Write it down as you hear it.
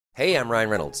Hey, I'm Ryan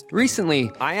Reynolds.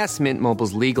 Recently, I asked Mint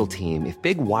Mobile's legal team if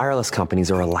big wireless companies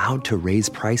are allowed to raise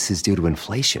prices due to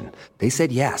inflation. They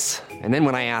said yes. And then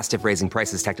when I asked if raising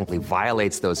prices technically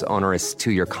violates those onerous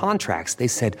two-year contracts, they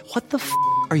said, "What the f***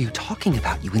 are you talking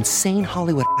about, you insane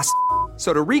Hollywood ass?"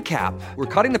 So to recap, we're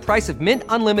cutting the price of Mint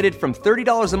Unlimited from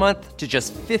 $30 a month to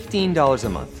just $15 a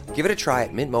month. Give it a try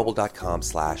at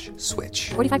mintmobile.com/switch.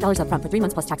 $45 up front for 3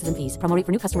 months plus taxes and fees. Promo rate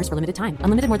for new customers for limited time.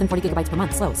 Unlimited more than 40 gigabytes per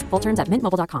month. Slows full terms at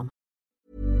mintmobile.com.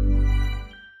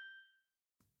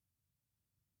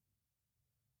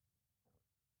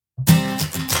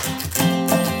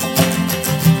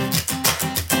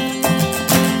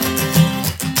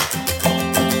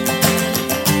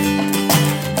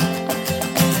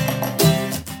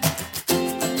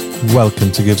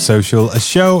 Welcome to Give Social, a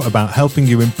show about helping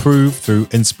you improve through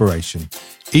inspiration.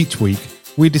 Each week,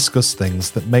 we discuss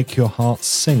things that make your heart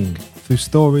sing through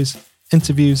stories,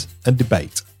 interviews, and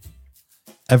debate.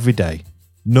 Every day,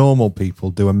 normal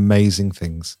people do amazing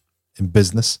things in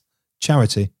business,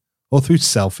 charity, or through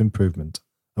self-improvement,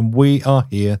 and we are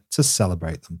here to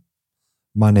celebrate them.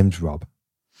 My name's Rob.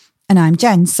 And I'm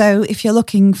Jen. So if you're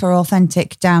looking for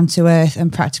authentic, down-to-earth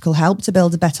and practical help to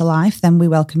build a better life, then we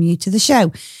welcome you to the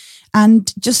show.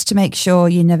 And just to make sure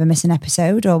you never miss an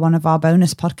episode or one of our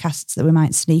bonus podcasts that we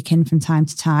might sneak in from time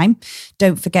to time,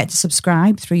 don't forget to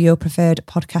subscribe through your preferred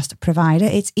podcast provider.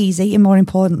 It's easy and more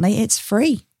importantly, it's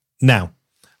free. Now,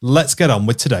 let's get on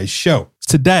with today's show.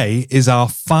 Today is our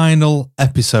final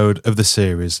episode of the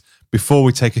series before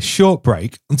we take a short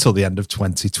break until the end of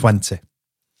 2020.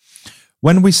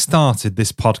 When we started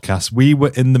this podcast, we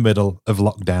were in the middle of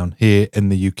lockdown here in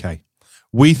the UK.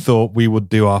 We thought we would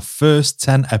do our first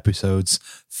 10 episodes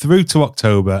through to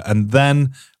October, and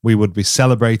then we would be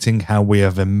celebrating how we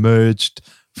have emerged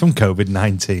from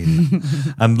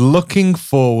COVID-19 and looking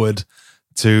forward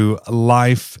to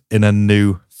life in a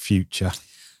new future.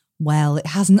 Well, it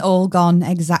hasn't all gone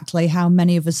exactly how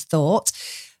many of us thought.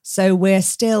 So we're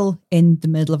still in the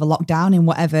middle of a lockdown in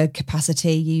whatever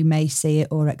capacity you may see it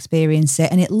or experience it.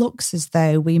 And it looks as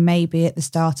though we may be at the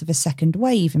start of a second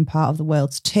wave in part of the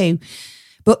world too.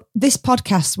 But this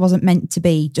podcast wasn't meant to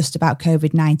be just about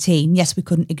COVID-19. Yes, we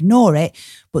couldn't ignore it,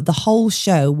 but the whole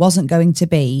show wasn't going to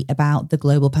be about the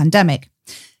global pandemic.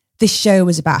 This show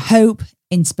was about hope,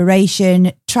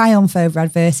 inspiration, triumph over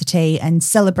adversity, and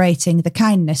celebrating the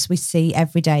kindness we see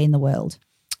every day in the world.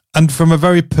 And from a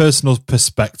very personal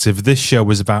perspective, this show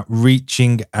was about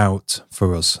reaching out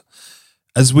for us.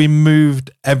 As we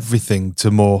moved everything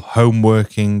to more home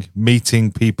working,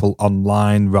 meeting people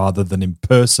online rather than in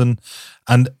person,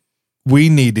 and we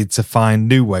needed to find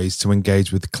new ways to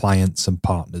engage with clients and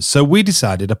partners. So we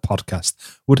decided a podcast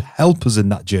would help us in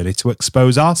that journey to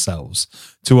expose ourselves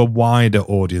to a wider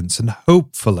audience and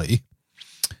hopefully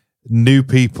new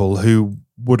people who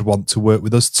would want to work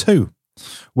with us too.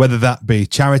 Whether that be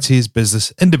charities,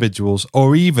 business, individuals,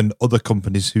 or even other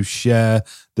companies who share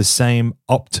the same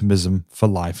optimism for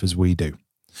life as we do.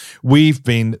 We've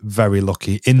been very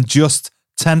lucky. In just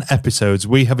 10 episodes,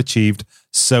 we have achieved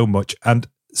so much. And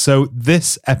so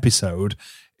this episode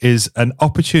is an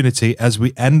opportunity as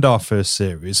we end our first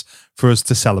series for us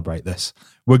to celebrate this.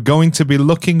 We're going to be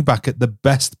looking back at the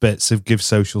best bits of Give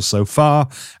Social so far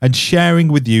and sharing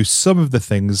with you some of the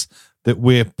things that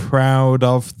we're proud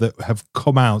of that have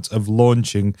come out of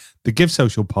launching the Give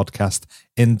Social podcast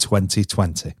in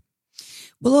 2020.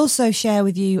 We'll also share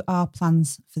with you our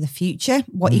plans for the future,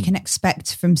 what you can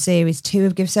expect from Series 2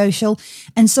 of Give Social,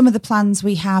 and some of the plans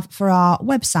we have for our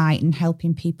website and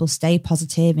helping people stay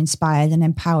positive, inspired and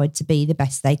empowered to be the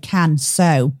best they can.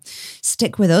 So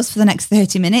stick with us for the next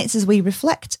 30 minutes as we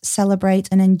reflect, celebrate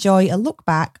and enjoy a look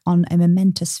back on a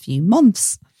momentous few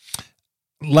months.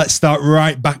 Let's start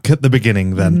right back at the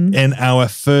beginning then. In our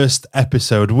first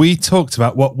episode, we talked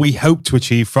about what we hope to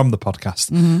achieve from the podcast.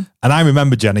 And I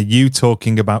remember, Jenna, you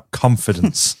talking about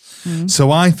confidence. So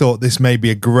I thought this may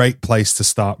be a great place to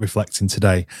start reflecting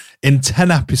today. In 10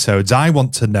 episodes, I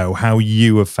want to know how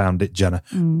you have found it, Jenna.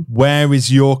 Where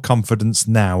is your confidence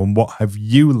now and what have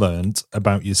you learned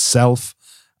about yourself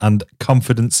and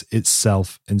confidence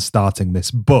itself in starting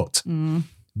this? But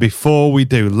before we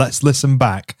do, let's listen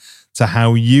back to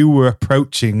how you were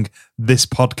approaching this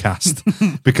podcast,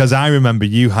 because I remember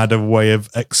you had a way of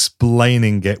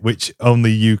explaining it, which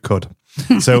only you could.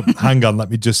 So hang on, let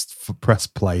me just press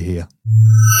play here.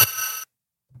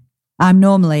 I'm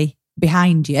normally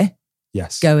behind you.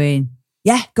 Yes. Going,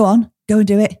 yeah, go on, go and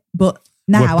do it. But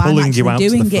now I'm actually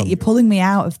doing it. You're pulling me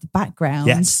out of the background.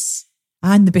 Yes.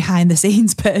 I'm the behind the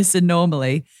scenes person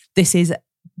normally. This is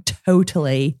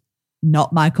totally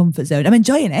not my comfort zone. I'm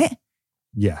enjoying it.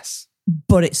 Yes.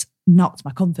 But it's knocked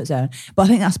my comfort zone. But I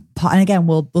think that's part, and again,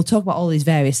 we'll talk about all these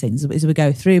various things as we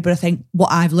go through. But I think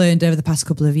what I've learned over the past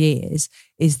couple of years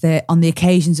is that on the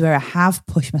occasions where I have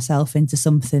pushed myself into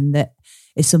something that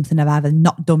is something I've either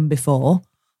not done before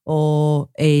or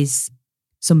is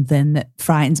something that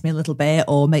frightens me a little bit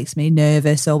or makes me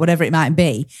nervous or whatever it might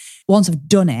be, once I've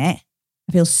done it,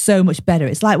 I feel so much better.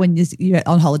 It's like when you're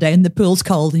on holiday and the pool's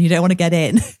cold and you don't want to get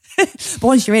in. But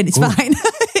once you're in, it's fine.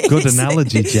 Good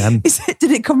analogy, Jen.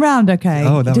 Did it come round okay?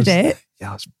 Oh, Did it?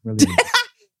 Yeah, it's brilliant.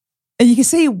 And you can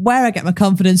see where I get my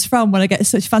confidence from when I get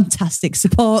such fantastic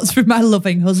support from my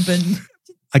loving husband.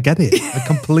 I get it. I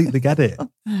completely get it.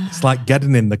 It's like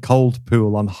getting in the cold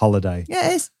pool on holiday.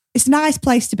 Yeah, it's a nice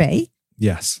place to be.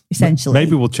 Yes. Essentially.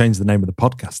 Maybe we'll change the name of the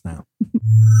podcast now.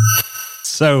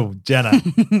 So, Jenna.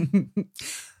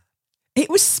 It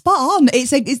was spot on. That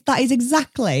is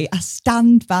exactly, I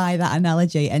stand by that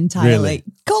analogy entirely. Really?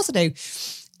 Of course I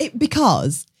do.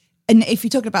 Because, and if you're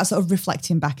talking about sort of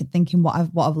reflecting back and thinking what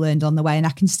I've learned on the way, and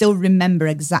I can still remember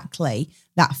exactly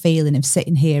that feeling of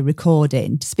sitting here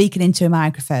recording, speaking into a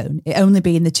microphone, it only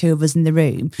being the two of us in the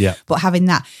room, yeah. But having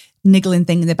that niggling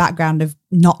thing in the background of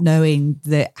not knowing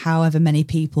that however many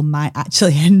people might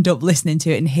actually end up listening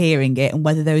to it and hearing it, and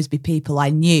whether those be people I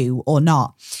knew or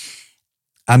not.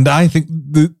 And I think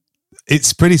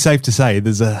it's pretty safe to say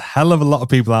there's a hell of a lot of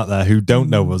people out there who don't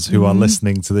know us who are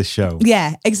listening to this show.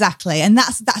 Yeah, exactly. And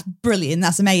that's brilliant.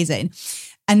 That's amazing.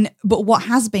 But what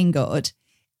has been good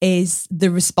is the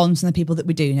response from the people that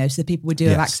we do know. So the people we do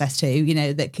have access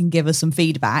to, that can give us some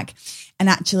feedback. And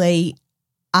actually,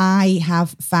 I have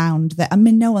found that,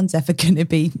 no one's ever going to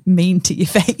be mean to your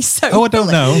face. I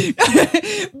don't know.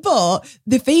 But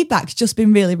the feedback's just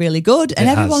been really, really good. And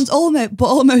everyone's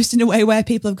almost in a way where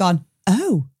people have gone,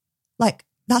 oh, like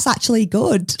that's actually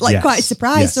good. Like quite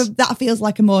surprised. Yes. So that feels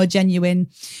like a more genuine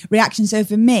reaction. So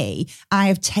for me, I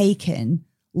have taken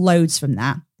loads from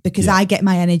that because I get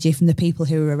my energy from the people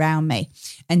who are around me.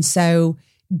 And so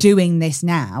doing this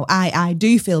now, I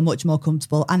do feel much more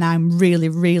comfortable, and I'm really,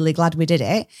 really glad we did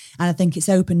it. And I think it's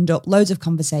opened up loads of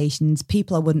conversations,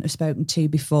 people I wouldn't have spoken to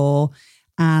before,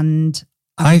 and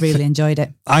I've really enjoyed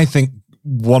it. I think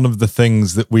one of the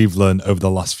things that we've learned over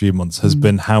the last few months has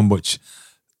been how much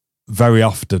very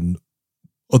often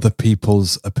other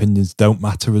people's opinions don't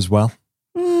matter as well.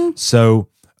 So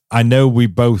I know we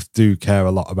both do care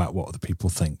a lot about what other people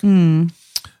think,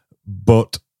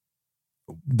 but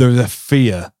there's a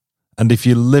fear, and if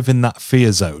you live in that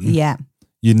fear zone,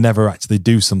 you never actually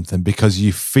do something because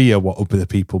you fear what other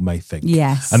people may think.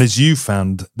 Yes. And as you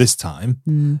found this time,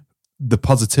 the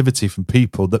positivity from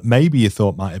people that maybe you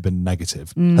thought might have been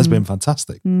negative has been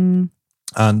fantastic.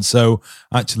 And so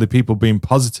actually people being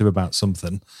positive about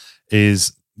something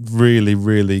is really,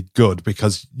 really good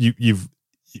because you've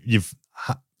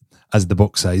as the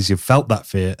book says, you've felt that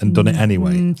fear and done it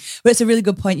anyway. But it's a really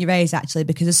good point you raise, actually,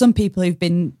 because there's some people who've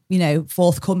been,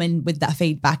 forthcoming with that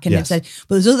feedback and have said,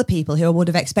 but there's other people who I would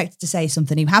have expected to say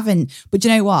something who haven't. But you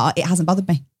know what? It hasn't bothered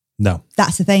me. No.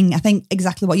 That's the thing. I think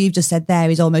exactly what you've just said there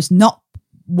is almost not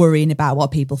worrying about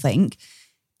what people think.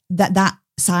 That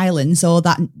silence or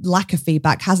that lack of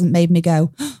feedback hasn't made me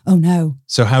go, oh no.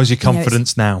 So how's your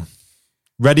confidence now?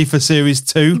 Ready for series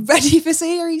 2? Ready for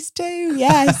series 2,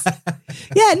 yes.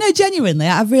 Yeah, no, genuinely,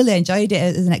 I've really enjoyed it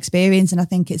as an experience, and I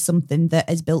think it's something that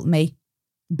has built me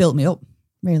up,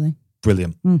 really.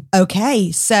 Brilliant.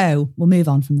 Okay, so we'll move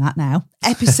on from that now.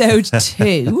 Episode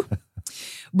 2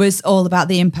 was all about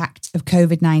the impact of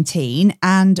COVID-19,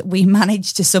 and we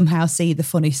managed to somehow see the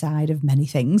funny side of many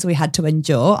things we had to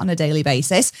endure on a daily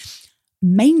basis.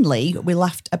 Mainly, we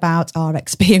laughed about our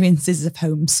experiences of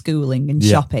homeschooling and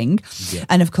shopping. Yeah.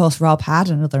 And of course, Rob had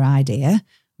another idea,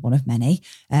 one of many,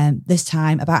 this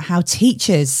time about how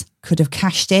teachers could have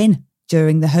cashed in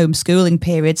during the homeschooling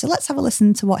period. So let's have a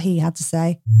listen to what he had to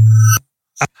say.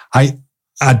 I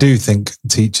do think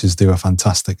teachers do a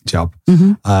fantastic job.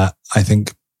 I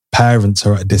think parents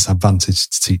are at a disadvantage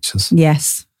to teachers.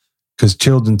 Yes. Because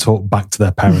children talk back to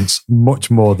their parents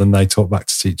much more than they talk back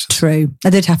to teachers. True.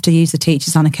 I did have to use the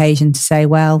teachers on occasion to say,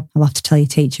 well, I'll have to tell your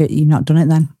teacher you've not done it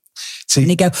then. See, and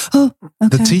you go, oh,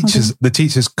 okay. The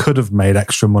teachers could have made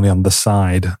extra money on the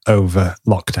side over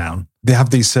lockdown. They have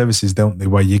these services, don't they,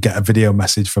 where you get a video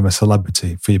message from a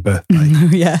celebrity for your birthday.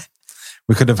 Yeah.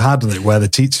 We could have had it where the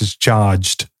teachers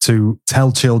charged to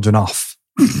tell children off.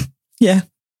 Yeah.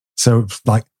 So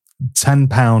like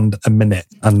 £10 a minute.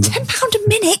 And £10 a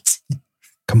minute?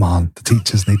 Come on, the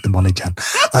teachers need the money, Jen.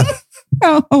 And,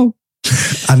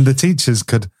 and the teachers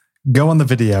could go on the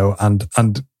video and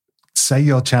say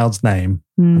your child's name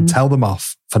and tell them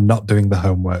off for not doing the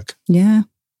homework. Yeah.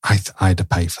 I'd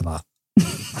pay for that.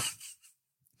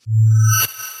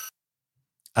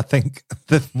 I think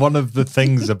one of the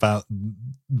things about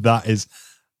that is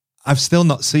I've still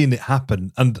not seen it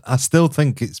happen. And I still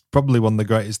think it's probably one of the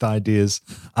greatest ideas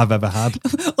I've ever had.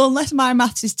 Unless my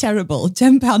maths is terrible,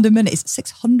 £10 a minute is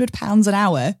 £600 an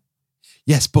hour.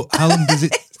 Yes, but how long does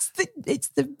it... it's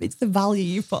the value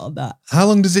you put on that. How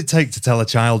long does it take to tell a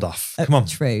child off? Come on.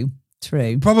 True.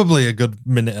 Probably a good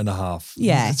minute and a half.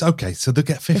 Yeah. It's okay. So they'll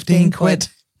get 15 quid.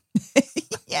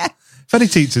 Yeah. If any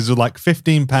teachers would like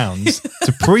 £15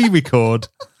 to pre-record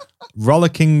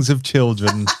Rollickings of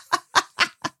Children,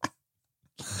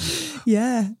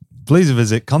 yeah, please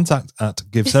visit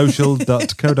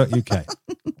contact@givesocial.co.uk.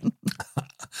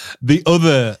 The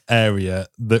other area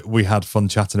that we had fun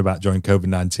chatting about during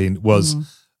COVID-19 was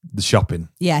the shopping.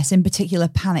 Yes, in particular,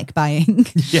 panic buying.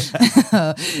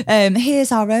 Yeah.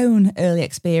 Here's our own early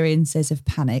experiences of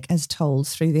panic as told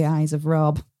through the eyes of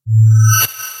Rob.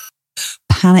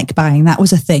 Panic buying, that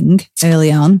was a thing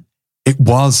early on. It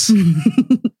was.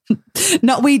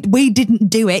 Not we didn't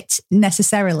do it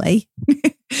necessarily,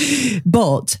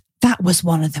 but that was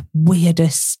one of the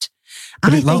weirdest.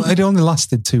 But it only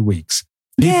lasted 2 weeks.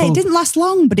 Yeah, it didn't last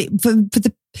long, but for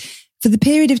the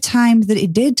period of time that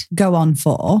it did go on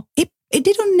for, it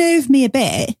did unnerve me a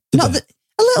bit. A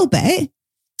little bit.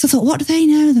 So I thought, what do they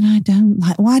know that I don't?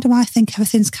 Like, why do I think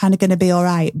everything's kind of going to be all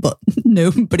right, but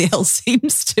nobody else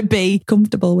seems to be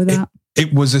comfortable with that?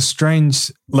 It was a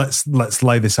strange. Let's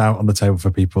lay this out on the table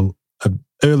for people.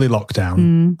 Early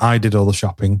lockdown, I did all the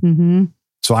shopping,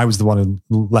 so I was the one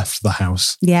who left the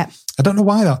house. Yeah, I don't know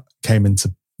why that came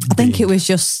into. I think it was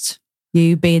just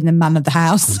you being the man of the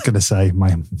house. I was going to say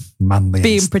my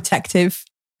being protective.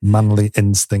 Manly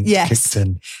instinct kicked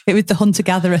in. It was the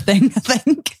hunter-gatherer thing, I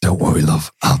think. Don't worry,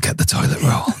 love. I'll get the toilet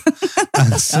roll.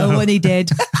 And he did.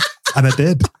 And I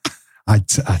did. I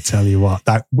tell you what,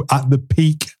 that at the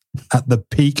peak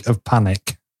of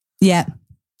panic, yeah,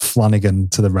 Flanagan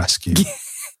to the rescue.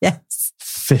 Yes.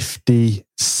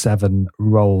 57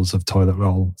 rolls of toilet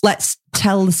roll. Let's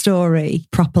tell the story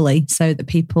properly so that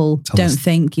people don't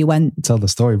think you went... Tell the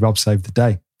story. Rob saved the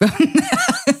day.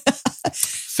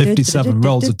 57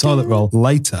 rolls of toilet roll.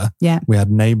 Later, we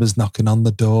had neighbours knocking on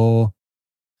the door.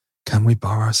 Can we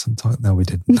borrow some toilet? No, we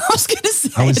didn't. I was going to say,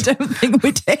 I don't think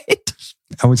we did.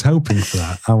 I was hoping for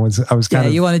that. I was kind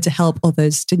of... you wanted to help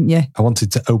others, didn't you? I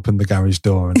wanted to open the garage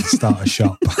door and start a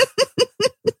shop.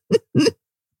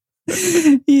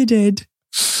 You did.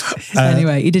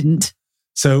 Anyway, you didn't.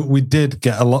 So we did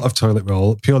get a lot of toilet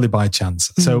roll purely by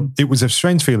chance. So it was a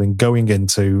strange feeling going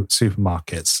into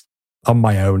supermarkets on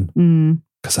my own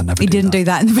because I never didn't do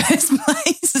that in the first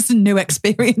place. It's a new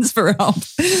experience for Rob.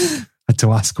 I had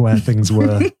to ask where things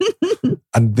were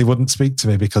and they wouldn't speak to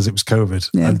me because it was COVID.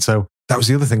 Yeah. And so that was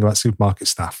the other thing about supermarket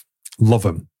staff. Love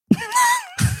them.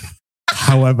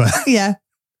 However,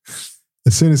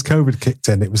 as soon as COVID kicked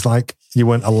in, it was like you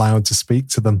weren't allowed to speak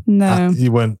to them. No.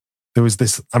 You weren't. There was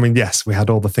this, I mean, yes, we had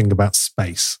all the thing about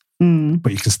space,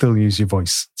 but you can still use your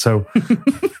voice. So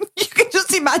you can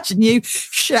just imagine you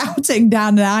shouting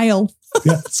down an aisle.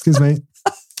 Yeah, excuse me.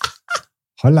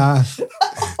 Hola.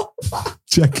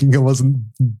 Checking I wasn't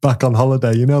back on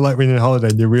holiday. You know, like when you're on holiday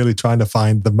and you're really trying to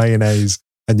find the mayonnaise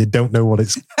and you don't know what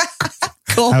it's,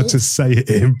 how to say it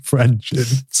in French.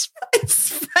 It's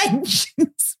French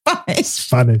and Spanish.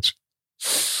 Spanish.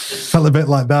 Felt a bit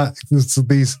like that. There's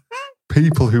these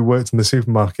people who worked in the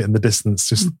supermarket in the distance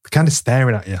just kind of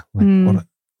staring at you. Like,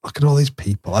 look at all these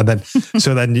people. And then,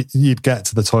 so then you'd get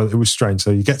to the toilet. It was strange.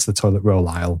 So you get to the toilet roll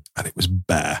aisle and it was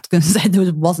bare. I was going to say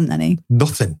there wasn't any.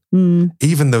 Nothing.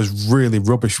 Even those really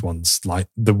rubbish ones, like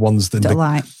the ones that...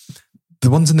 The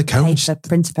ones in the cone...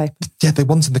 Printer paper. Yeah, the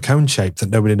ones in the cone shape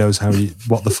that nobody knows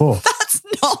what they're for. That's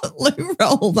not loo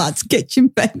roll, that's kitchen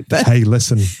paper. Hey,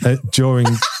 listen, during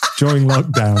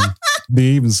lockdown, they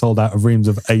even sold out of reams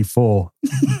of A4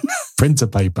 printer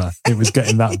paper. It was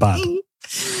getting that bad.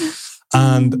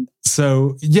 And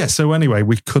so anyway,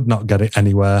 we could not get it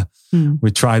anywhere.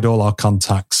 We tried all our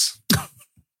contacts.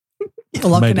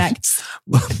 All our connects.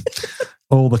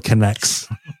 All the connects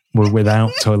were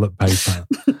without toilet paper.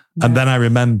 And then I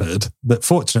remembered that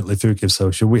fortunately through Give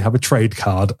Social, we have a trade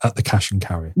card at the cash and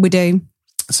carry. We do.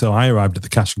 So I arrived at the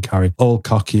cash and carry, all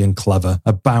cocky and clever.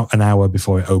 About an hour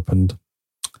before it opened,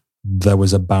 there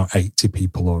was about 80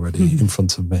 people already in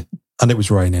front of me. And it was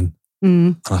raining.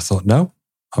 And I thought, no,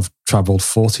 I've travelled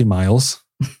 40 miles.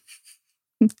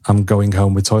 I'm going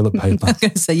home with toilet paper. I was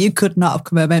going to say, you could not have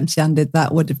come home empty-handed.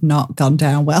 That would have not gone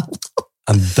down well.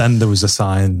 And then there was a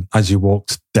sign as you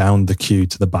walked down the queue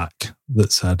to the back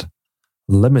that said,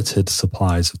 limited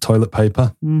supplies of toilet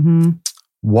paper,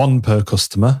 1 per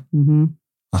customer,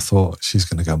 I thought, she's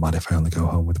going to go mad if I only go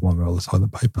home with one roll of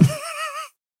toilet paper.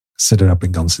 Considering I've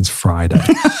been gone since Friday.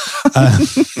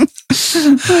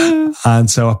 And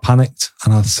so I panicked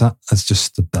and I just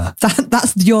stood there.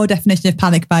 That's your definition of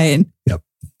panic buying. Yep.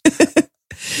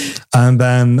 And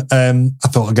then I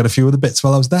thought I'd get a few other bits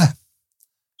while I was there.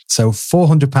 So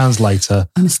 £400 later.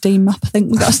 And a steam mop. I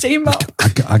think we got a steam mop.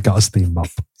 I got a steam mop.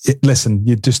 Listen,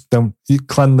 you just don't,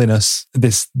 cleanliness,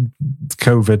 this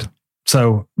COVID.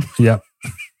 So, yeah,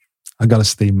 I got a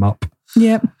steam mop.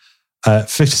 Yep.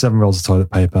 57 rolls of toilet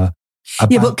paper.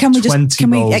 Yeah, but can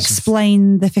we rolls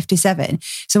explain the 57?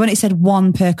 So when it said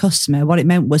one per customer, what it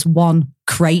meant was one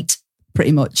crate,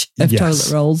 pretty much, of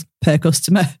toilet rolls per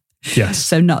customer. Yes.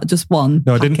 So not just one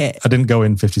packet. I didn't go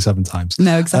in 57 times.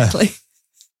 No, exactly.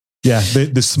 Yeah,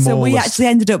 the smallest. So we actually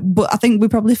ended up, but I think we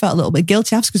probably felt a little bit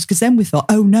guilty afterwards because then we thought,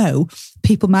 oh no,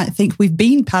 people might think we've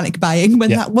been panic buying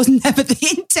when that was never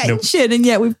the intention. Nope. And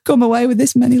yet we've come away with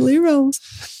this many loo rolls.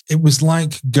 It was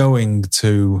like going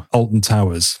to Alton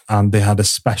Towers and they had a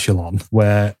special on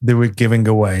where they were giving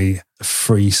away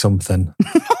free something.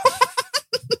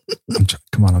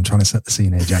 Come on, I'm trying to set the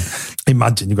scene here, Jen.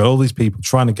 Imagine you've got all these people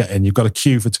trying to get in. You've got a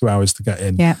queue for 2 hours to get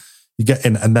in. Yeah. You get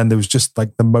in and then there was just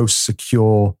like the most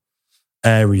secure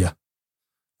area.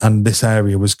 And this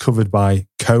area was covered by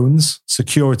cones,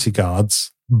 security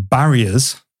guards,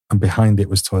 barriers, and behind it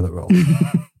was toilet roll.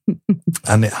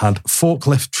 And it had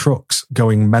forklift trucks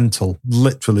going mental,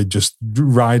 literally just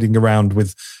riding around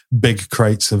with big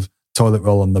crates of toilet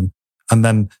roll on them. And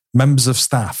then members of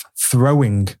staff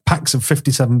throwing packs of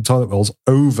 57 toilet rolls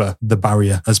over the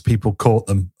barrier as people caught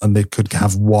them and they could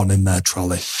have one in their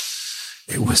trolley.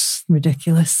 It was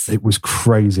ridiculous. It was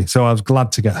crazy. So I was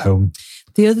glad to get home.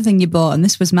 The other thing you bought, and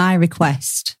this was my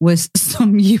request, was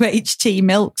some UHT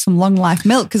milk, some long life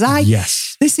milk. Because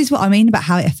this is what I mean about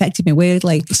how it affected me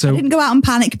weirdly. So, I didn't go out and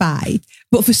panic buy,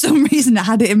 but for some reason I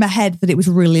had it in my head that it was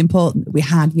really important that we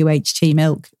had UHT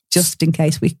milk just in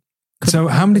case we. So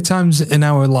how many times in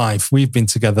our life we've been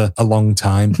together a long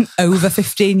time? Over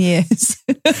 15 years.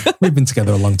 We've been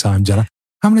together a long time, Jenna.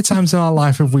 How many times in our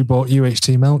life have we bought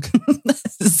UHT milk?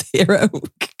 0.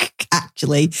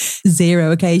 Actually,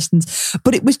 0 occasions.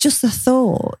 But it was just the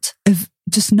thought of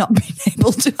just not being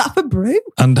able to have a brew.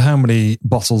 And how many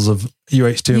bottles of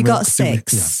UHT milk? You got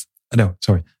 6. No,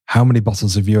 sorry. How many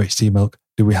bottles of UHT milk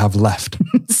do we have left?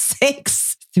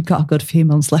 6. We've got a good few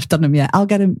months left on them yet. I'll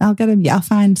get them. Yeah, I'll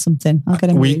find something. I'll get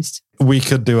them used. We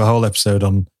could do a whole episode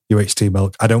on UHT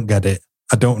milk. I don't get it.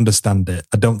 I don't understand it.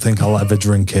 I don't think I'll ever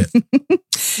drink it.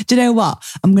 Do you know what?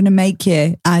 I'm going to make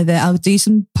you either, I'll do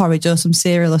some porridge or some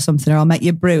cereal or something, or I'll make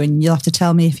you brew and you'll have to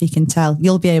tell me if you can tell.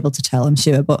 You'll be able to tell, I'm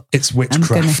sure, but... It's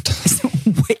witchcraft. It's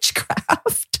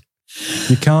witchcraft.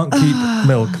 You can't keep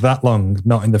milk that long,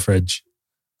 not in the fridge,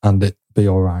 and it be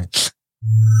all right.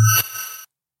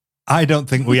 I don't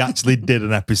think we actually did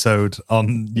an episode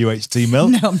on UHT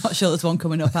milk. No, I'm not sure there's one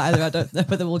coming up either. I don't know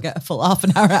whether we'll get a full half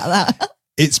an hour out of that.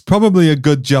 It's probably a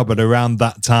good job at around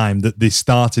that time that they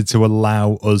started to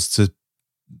allow us to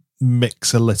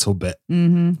mix a little bit.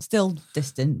 Mm-hmm. Still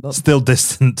distant,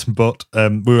 but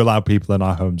we allow people in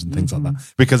our homes and things like that.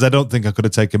 Because I don't think I could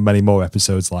have taken many more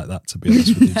episodes like that, to be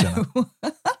honest with you, Jenna.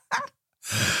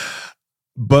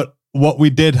 But what we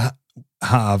did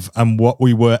have and what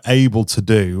we were able to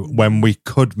do when we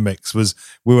could mix was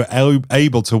we were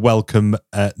able to welcome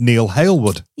Neil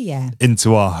Halewood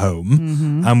into our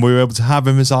home, and we were able to have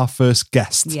him as our first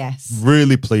guest. Yes.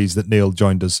 Really pleased that Neil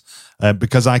joined us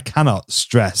because I cannot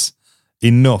stress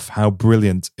enough how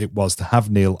brilliant it was to have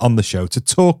Neil on the show to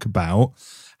talk about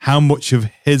how much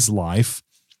of his life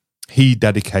he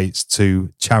dedicates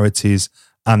to charities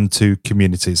and to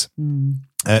communities.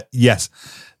 Yes.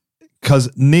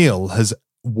 Because Neil has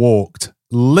walked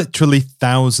literally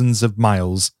thousands of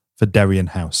miles for Derrien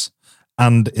House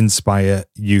and Inspire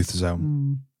Youth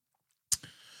Zone.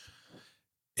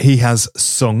 He has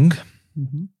sung,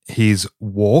 he's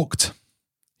walked,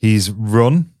 he's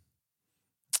run,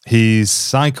 he's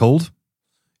cycled,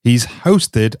 he's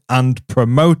hosted and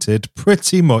promoted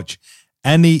pretty much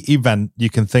any event you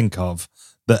can think of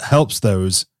that helps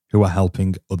those who are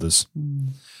helping others.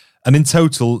 And in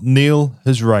total, Neil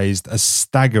has raised a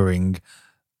staggering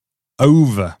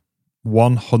over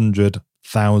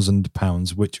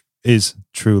 £100,000, which is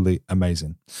truly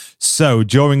amazing. So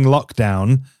during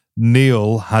lockdown,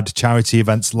 Neil had charity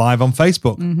events live on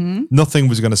Facebook. Nothing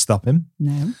was going to stop him.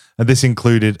 No. And this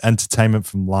included entertainment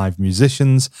from live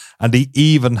musicians, and he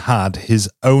even had his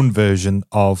own version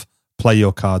of Play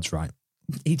Your Cards Right.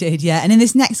 He did, yeah. And in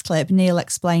this next clip, Neil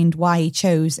explained why he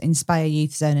chose Inspire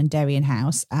Youth Zone and Derrien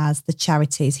House as the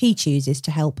charities he chooses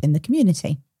to help in the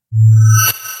community.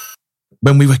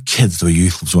 when we were kids, there were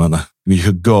youth clubs, weren't there? You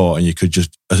could go and you could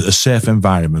just, a safe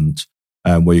environment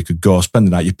where you could go, spend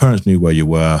the night. Your parents knew where you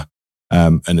were,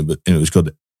 and it was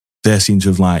good. They seem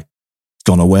to have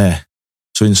gone away.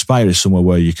 So Inspire is somewhere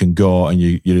where you can go and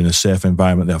you're in a safe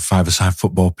environment. They have 5-a-side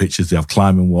football pitches, they have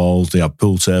climbing walls, they have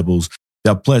pool tables. They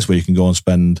have a place where you can go and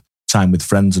spend time with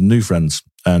friends and new friends.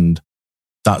 And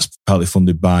that's partly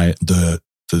funded by the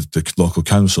local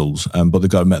councils, but they've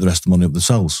got to make the rest of the money up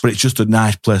themselves. But it's just a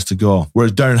nice place to go.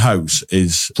 Whereas Derry House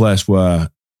is a place where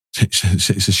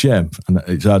it's a shame, and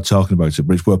it's hard talking about it,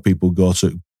 but it's where people go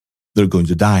to, they're going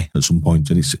to die at some point,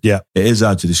 and it is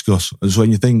hard to discuss. And so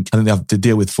when you think, I think they have to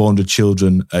deal with 400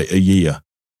 children a year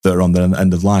that are on the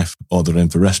end of life or they're in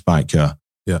for respite care.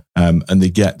 Yeah. And they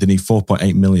need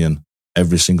 4.8 million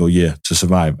every single year to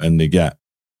survive, and they get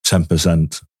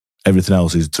 10%. Everything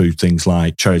else is through things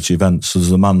like charity events. So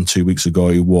there's a man 2 weeks ago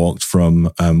who walked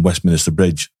from Westminster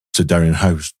Bridge to Derry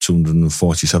House,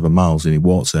 247 miles, and he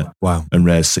walked it. Wow. And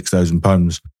raised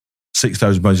 £6,000.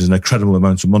 £6,000 is an incredible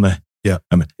amount of money. Yeah.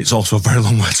 It's also a very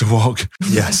long way to walk.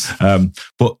 Yes.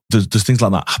 But there's things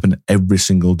like that happen every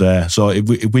single day. So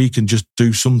if we can just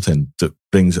do something that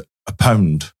brings a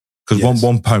pound, because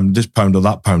one pound, this pound or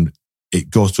that pound, it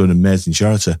goes to an amazing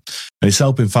charity. And it's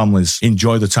helping families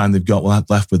enjoy the time they've got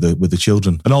left with the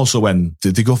children. And also when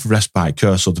they go for respite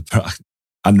care, so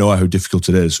I know how difficult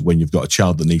it is when you've got a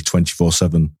child that needs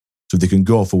 24/7. So they can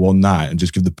go for one night and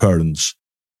just give the parents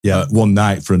one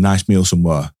night for a nice meal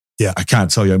somewhere. Yeah. I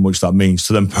can't tell you how much that means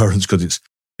to them parents, because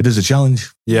it is a challenge.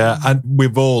 Yeah. And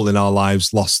we've all in our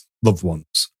lives lost loved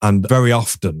ones. And very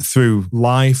often through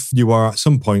life, you are at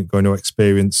some point going to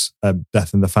experience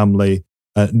death in the family.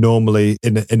 Normally,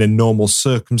 in a normal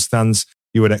circumstance,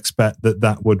 you would expect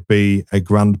that would be a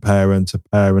grandparent, a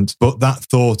parent. But that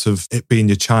thought of it being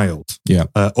your child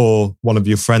or one of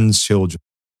your friend's children,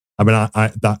 I mean,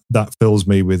 that fills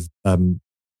me with,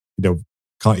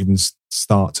 can't even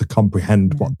start to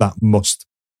comprehend what that must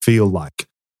feel like.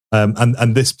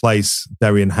 And this place,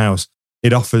 Derry House,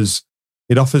 it offers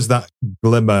that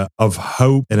glimmer of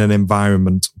hope in an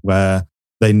environment where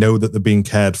they know that they're being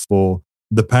cared for.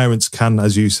 The parents can,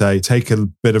 as you say, take a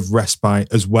bit of respite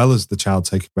as well as the child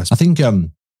taking respite. I think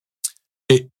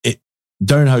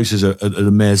Derry House is an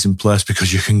amazing place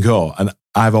because you can go, and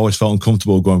I've always felt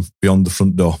uncomfortable going beyond the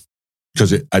front door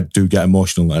because I do get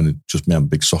emotional, and just me, I'm a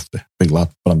big softy, big lad,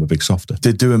 but I'm a big softy.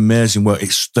 They do amazing work.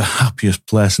 It's the happiest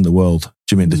place in the world.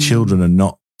 Do you mean the children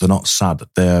are they're not sad.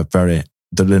 They're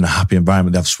in a happy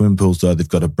environment. They have swimming pools there. They've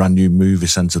got a brand new movie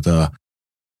centre there.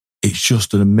 It's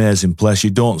just an amazing place.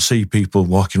 You don't see people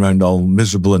walking around all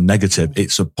miserable and negative.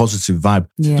 It's a positive vibe.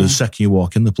 Yeah. The second you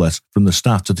walk in the place, from the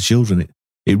staff to the children,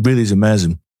 it really is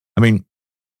amazing. I mean,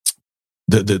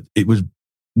 it was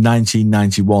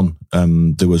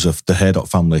 1991. There was the Haydock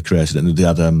family created it, and they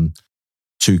had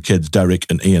 2 kids, Derek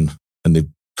and Ian, and they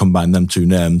combined them 2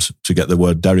 names to get the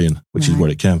word Derryan, which is where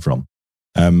it came from.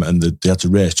 And they had to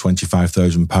raise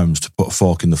 £25,000 to put a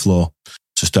fork in the floor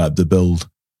to start the build.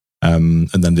 And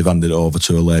then they've handed it over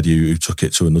to a lady who took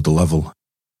it to another level.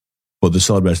 But they're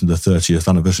celebrating the 30th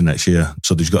anniversary next year,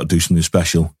 so they've got to do something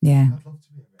special. Yeah.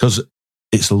 Because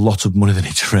it's a lot of money they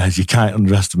need to raise. You can't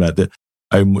underestimate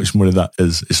how much money that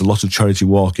is. It's a lot of charity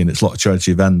walking, it's a lot of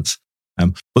charity events.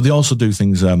 But they also do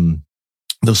things,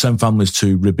 they'll send families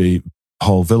to Ribby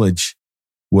Hall Village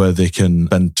where they can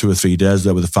spend 2 or 3 days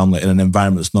there with the family in an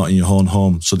environment that's not in your own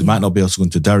home. So they might not be able to go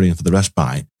into Derry for the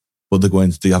respite, but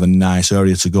they have a nice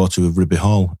area to go to with Ribby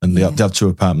Hall, and they have 2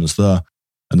 apartments there,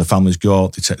 and the families go,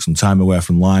 they take some time away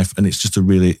from life, and it's just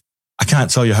I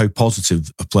can't tell you how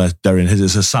positive a place Derry is.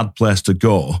 It's a sad place to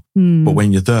go, but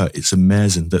when you're there, it's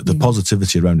amazing. The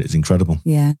positivity around it is incredible.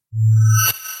 Yeah.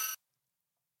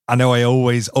 I know I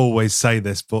always say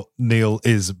this, but Neil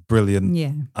is brilliant,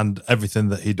 and everything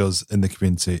that he does in the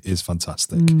community is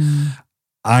fantastic.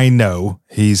 I know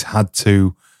he's had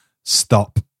to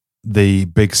stop the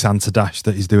big Santa Dash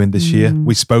that he's doing this year.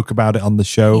 We spoke about it on the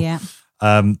show. Yeah.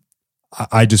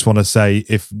 I just want to say,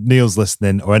 if Neil's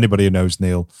listening or anybody who knows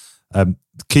Neil,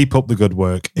 keep up the good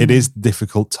work. It is a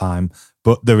difficult time,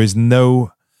 but there is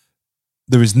no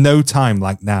time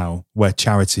like now where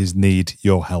charities need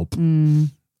your help.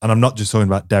 And I'm not just talking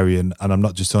about Derry, and I'm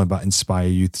not just talking about Inspire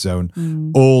Youth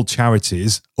Zone. All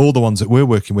charities, all the ones that we're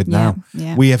working with now,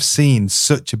 we have seen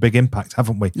such a big impact,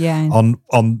 haven't we? Yeah.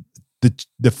 On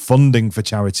the funding for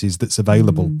charities that's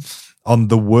available, on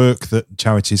the work that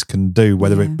charities can do,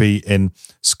 whether it be in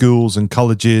schools and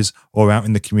colleges or out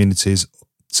in the communities.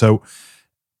 So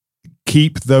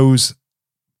keep those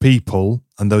people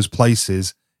and those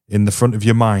places in the front of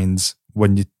your minds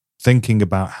when you're thinking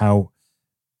about how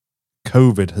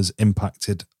COVID has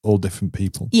impacted all different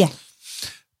people. Yeah.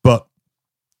 But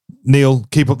Neil,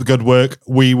 keep up the good work.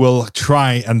 We will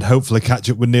try and hopefully catch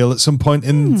up with Neil at some point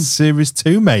in series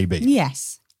 2, maybe.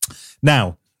 Yes.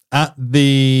 Now, at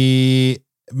the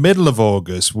middle of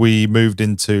August, we moved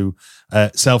into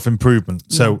self-improvement.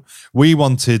 So we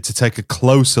wanted to take a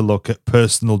closer look at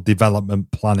personal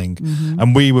development planning.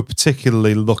 And we were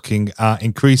particularly looking at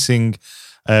increasing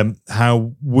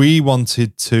how we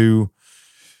wanted to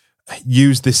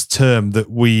use this term that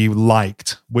we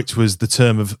liked, which was the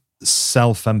term of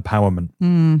self-empowerment.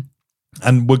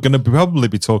 And we're going to probably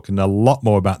be talking a lot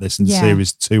more about this in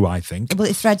series 2, I think. Well,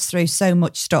 it threads through so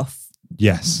much stuff.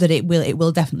 Yes. That it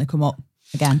will definitely come up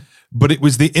again. But it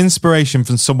was the inspiration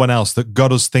from someone else that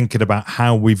got us thinking about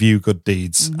how we view good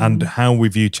deeds and how we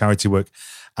view charity work,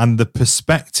 and the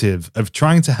perspective of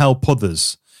trying to help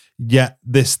others, yet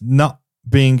this not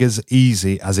being as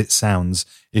easy as it sounds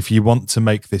if you want to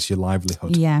make this your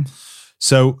livelihood. Yeah.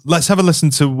 So let's have a listen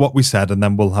to what we said, and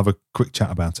then we'll have a quick chat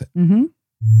about it.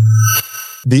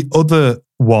 The other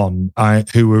one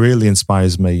who really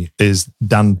inspires me is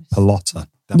Dan Pallotta.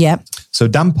 So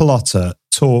Dan Pallotta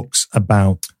talks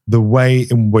about the way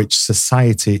in which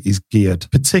society is geared,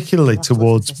 particularly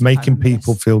towards making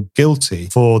people feel guilty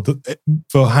for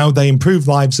how they improve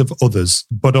lives of others,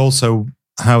 but also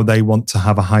how they want to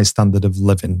have a high standard of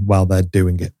living while they're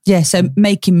doing it. Yeah, so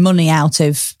making money out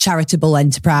of charitable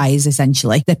enterprise,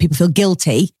 essentially, that people feel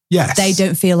guilty. Yes. They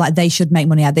don't feel like they should make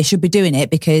money out. They should be doing it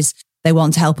because they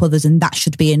want to help others, and that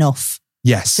should be enough.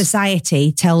 Yes.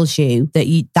 Society tells you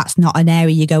that that's not an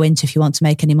area you go into if you want to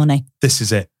make any money. This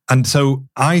is it. And so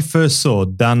I first saw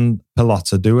Dan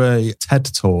Pallotta do a TED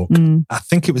talk. I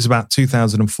think it was about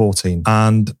 2014.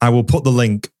 And I will put the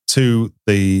link to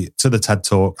the TED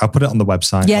talk. I'll put it on the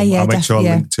website. I'll make sure I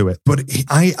link to it. But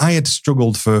I had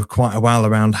struggled for quite a while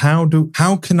around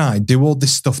how can I do all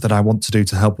this stuff that I want to do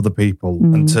to help other people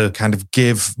and to kind of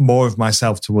give more of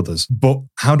myself to others. But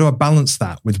how do I balance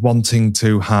that with wanting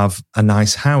to have a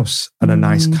nice house and a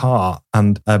nice car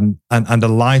and a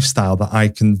lifestyle that I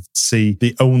can see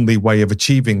the only way of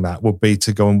achieving that would be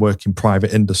to go and work in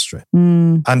private industry.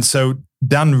 And so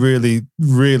Dan really,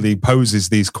 really poses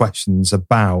these questions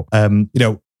about,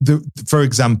 for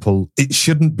example, it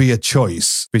shouldn't be a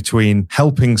choice between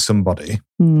helping somebody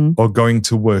or going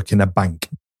to work in a bank.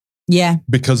 Yeah.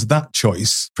 Because that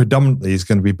choice predominantly is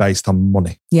going to be based on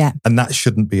money. Yeah. And that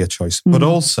shouldn't be a choice. But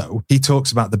also, he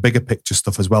talks about the bigger picture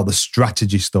stuff as well, the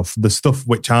strategy stuff, the stuff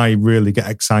which I really get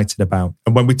excited about.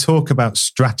 And when we talk about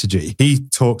strategy, he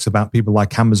talks about people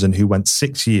like Amazon who went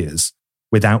 6 years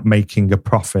without making a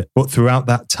profit. But throughout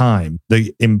that time,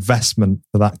 the investment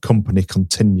for that company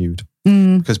continued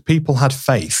because people had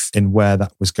faith in where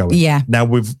that was going. Yeah. Now,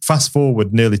 we've fast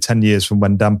forward nearly 10 years from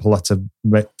when Dan Pallotta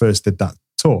first did that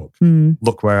talk.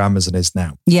 Look where Amazon is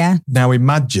now. Yeah. Now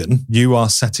imagine you are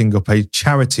setting up a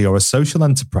charity or a social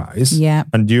enterprise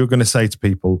and you're going to say to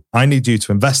people, I need you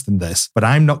to invest in this, but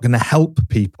I'm not going to help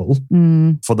people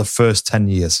for the first 10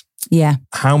 years. Yeah.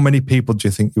 How many people do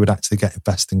you think you would actually get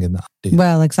investing in that idea?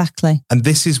 Well, exactly. And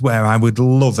this is where I would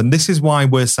love, and this is why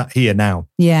we're sat here now.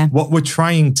 Yeah. What we're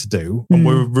trying to do, and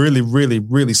we're a really, really,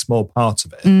 really small part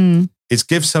of it, is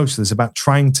Give Social is about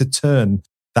trying to turn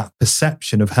that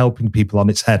perception of helping people on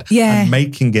its head and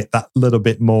making it that little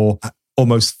bit more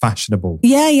almost fashionable.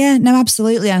 Yeah, no,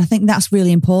 absolutely. And I think that's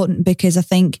really important because I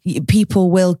think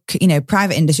people will,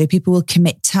 private industry, people will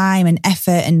commit time and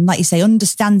effort and, like you say,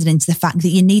 understanding into the fact that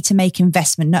you need to make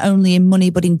investment, not only in money,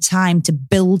 but in time to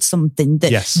build something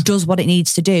that does what it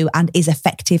needs to do and is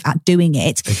effective at doing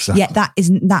it. Exactly. Yet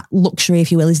that luxury,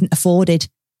 if you will, isn't afforded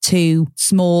to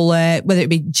smaller, whether it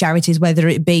be charities, whether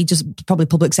it be just probably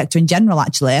public sector in general,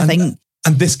 actually. I think.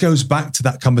 And this goes back to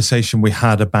that conversation we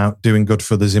had about doing good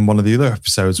for others in one of the other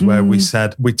episodes where we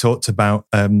talked about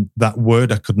that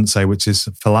word I couldn't say, which is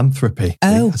philanthropy.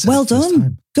 Oh, well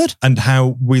done. Good. And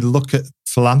how we look at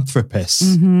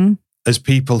philanthropists as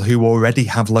people who already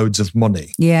have loads of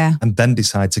money and then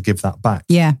decide to give that back.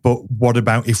 Yeah. But what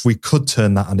about if we could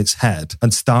turn that on its head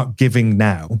and start giving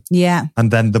now? Yeah.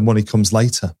 And then the money comes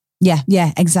later.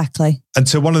 Yeah, exactly. And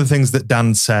so one of the things that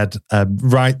Dan said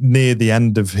right near the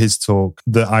end of his talk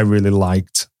that I really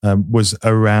liked was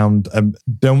around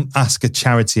don't ask a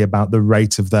charity about the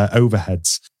rate of their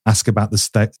overheads. Ask about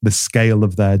the scale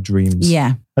of their dreams.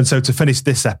 Yeah. And so to finish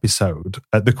this episode,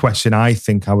 the question I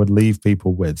think I would leave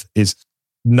people with is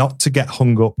not to get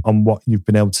hung up on what you've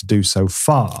been able to do so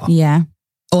far. Yeah.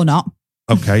 Or not.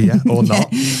 Okay, yeah, or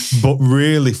not. But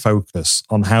really focus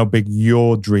on how big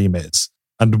your dream is.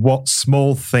 And what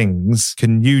small things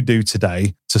can you do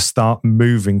today to start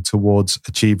moving towards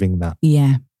achieving that?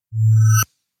 Yeah.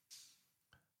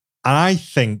 I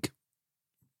think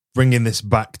bringing this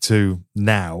back to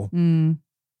now,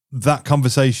 that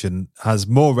conversation has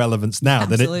more relevance now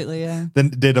than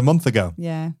it did a month ago.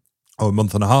 Yeah. Or a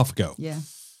month and a half ago. Yeah.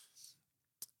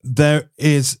 There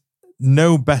is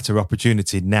no better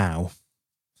opportunity now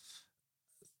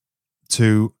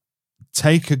to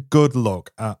take a good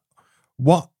look at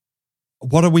what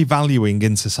are we valuing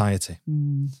in society?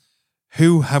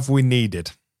 Who have we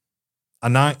needed?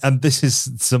 And this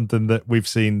is something that we've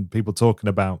seen people talking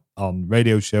about on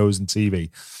radio shows and TV.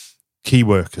 Key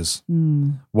workers.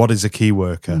 What is a key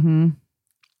worker?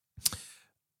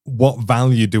 What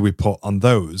value do we put on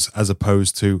those as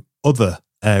opposed to other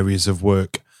areas of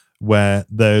work where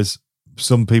there's,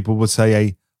 some people would say,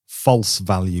 a false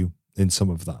value in some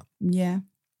of that? Yeah.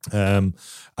 And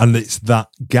it's that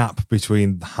gap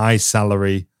between high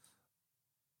salary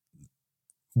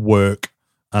work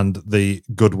and the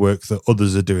good work that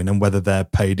others are doing and whether they're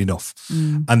paid enough.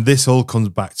 And this all comes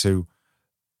back to,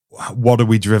 what are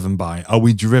we driven by? Are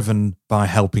we driven by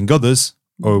helping others,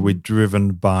 or are we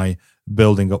driven by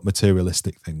building up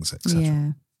materialistic things, etc.?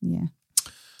 Yeah. Yeah.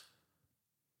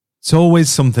 It's always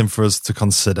something for us to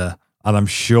consider, and I'm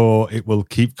sure it will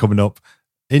keep coming up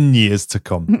in years to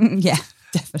come. Yeah,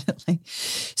 definitely.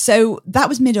 So that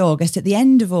was mid-August. At the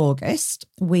end of August,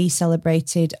 we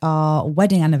celebrated our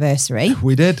wedding anniversary.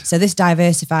 We did. So this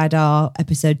diversified our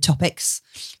episode topics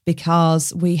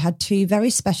because we had two very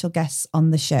special guests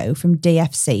on the show from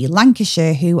DFC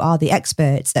Lancashire, who are the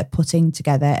experts at putting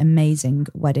together amazing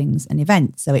weddings and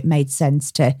events. So it made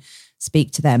sense to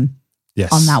speak to them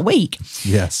on that week.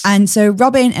 Yes. And so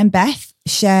Robin and Beth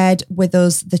shared with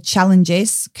us the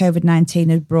challenges COVID-19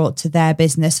 had brought to their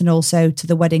business and also to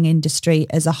the wedding industry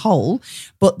as a whole.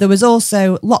 But there was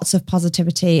also lots of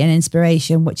positivity and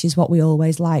inspiration, which is what we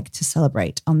always like to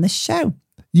celebrate on this show.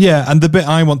 Yeah, and the bit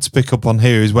I want to pick up on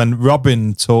here is when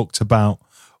Robin talked about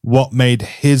what made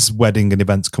his wedding and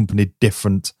events company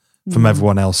different from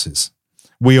everyone else's.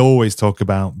 We always talk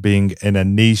about being in a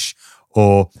niche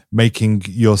or making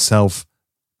yourself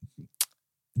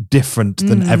different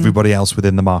than everybody else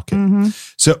within the market.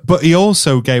 So, but he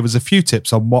also gave us a few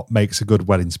tips on what makes a good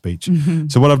wedding speech.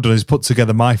 So what I've done is put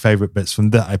together my favourite bits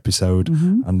from that episode,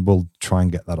 and we'll try and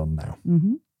get that on now.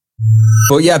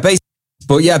 But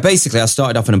yeah, basically I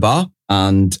started off in a bar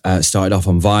and started off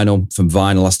on vinyl. From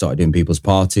vinyl, I started doing people's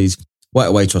parties, went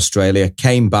away to Australia,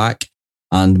 came back,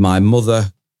 and my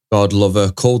mother, God love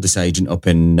her, called this agent up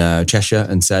in Cheshire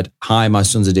and said, "Hi, my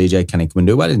son's a DJ, can he come and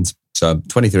do weddings?" So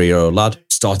 23-year-old lad,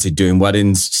 started doing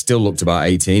weddings, still looked about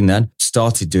 18 then,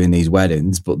 started doing these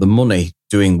weddings, but the money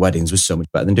doing weddings was so much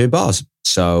better than doing bars.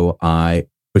 So I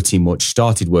pretty much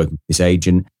started working with this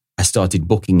agent. I started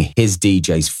booking his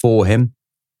DJs for him,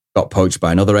 got poached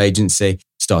by another agency,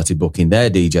 started booking their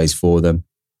DJs for them.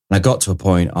 And I got to a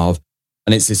point of,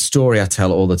 and it's this story I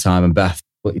tell all the time, and Beth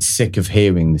is sick of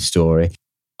hearing the story.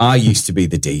 I used to be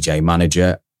the DJ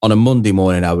manager. On a Monday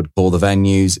morning, I would call the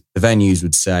venues. The venues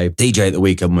would say, DJ at the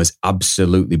weekend was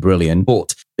absolutely brilliant,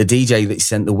 but the DJ that you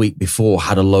sent the week before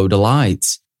had a load of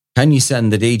lights. Can you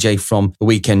send the DJ from the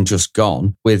weekend just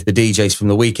gone with the DJs from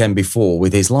the weekend before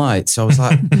with his lights? So I was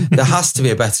like, there has to be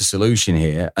a better solution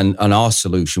here. And our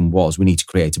solution was, we need to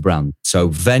create a brand. So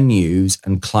venues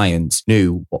and clients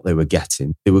knew what they were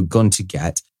getting. They were going to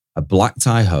get a black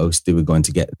tie host. They were going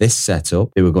to get this set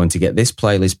up. They were going to get this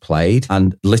playlist played.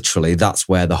 And literally that's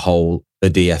where the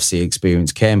DFC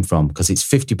experience came from, because it's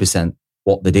 50%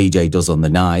 what the DJ does on the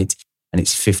night and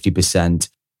it's 50%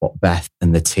 what Beth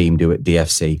and the team do at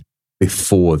DFC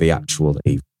before the actual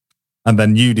evening. And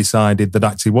then you decided that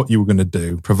actually what you were going to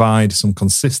do, provide some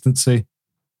consistency,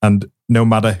 and no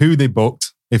matter who they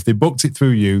booked, if they booked it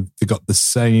through you, they got the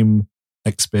same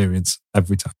experience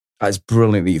every time. It's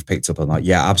brilliant that you've picked up on that.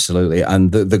 Yeah, absolutely.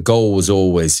 And the goal was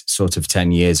always sort of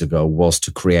 10 years ago was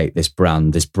to create this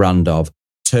brand of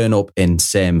turn up in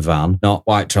same van, not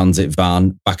white transit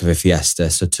van, back of a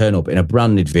Fiesta. So turn up in a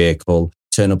branded vehicle,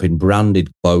 turn up in branded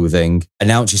clothing,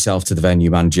 announce yourself to the venue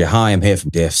manager. Hi, I'm here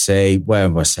from DFC. Where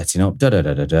am I setting up?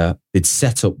 They'd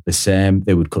set up the same.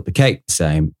 They would cut the cake the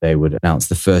same. They would announce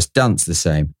the first dance the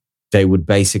same. They would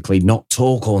basically not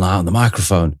talk all night on the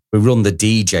microphone. We run the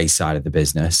DJ side of the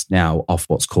business now off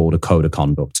what's called a code of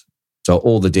conduct. So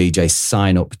all the DJs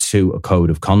sign up to a code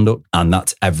of conduct, and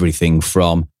that's everything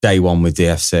from day one with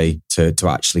DFC to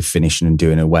actually finishing and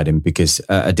doing a wedding, because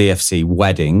a DFC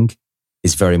wedding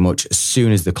is very much as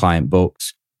soon as the client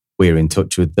books, we're in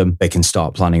touch with them. They can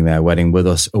start planning their wedding with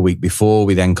us a week before.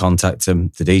 We then contact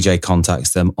them. The DJ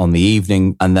contacts them on the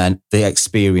evening, and then the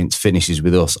experience finishes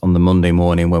with us on the Monday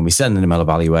morning when we send an email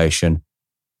evaluation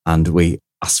and we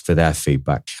ask for their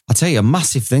feedback. I'll tell you a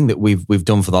massive thing that we've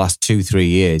done for the last 2-3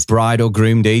 years, bride or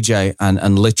groom DJ,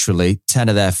 and literally 10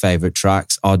 of their favourite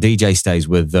tracks. Our DJ stays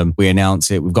with them. We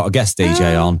announce it. We've got a guest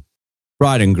DJ on.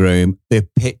 Bride and groom, the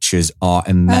pictures are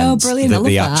immense. Oh, brilliant. I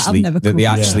love that. I've never that they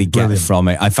actually get from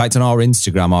it. In fact, on our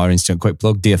Instagram, quick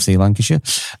plug, DFC Lancashire.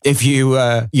 If you,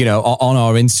 on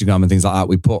our Instagram and things like that,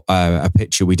 we put a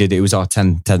picture. It was our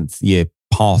 10th year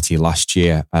party last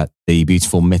year at the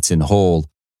beautiful Mitten Hall.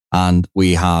 And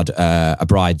we had a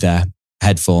bride there,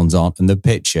 headphones on, and the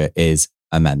picture is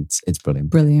immense. It's brilliant.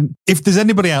 Brilliant. If there's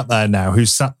anybody out there now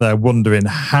who's sat there wondering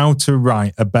how to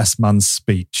write a best man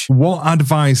speech, what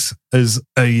advice as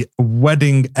a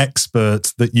wedding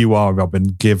expert that you are,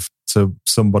 Robin, give to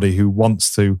somebody who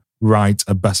wants to write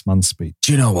a best man speech?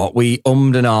 Do you know what? We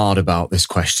ummed and ahed about this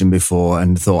question before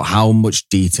and thought how much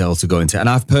detail to go into. And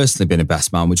I've personally been a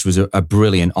best man, which was a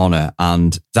brilliant honour.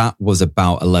 And that was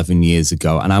about 11 years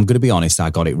ago. And I'm going to be honest, I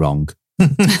got it wrong.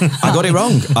 I got it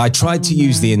wrong. I tried to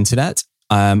use the internet.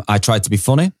 I tried to be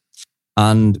funny.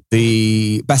 And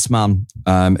the best man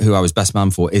who I was best man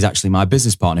for is actually my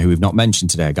business partner, who we've not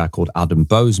mentioned today, a guy called Adam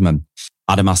Bozeman.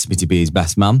 Adam asked me to be his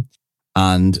best man.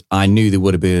 And I knew there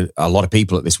would have been a lot of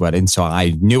people at this wedding, so I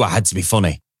knew I had to be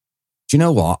funny. Do you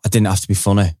know what? I didn't have to be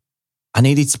funny. I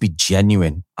needed to be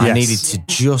genuine. Yes. I needed to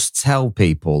just tell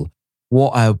people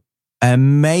what an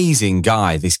amazing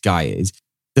guy this guy is.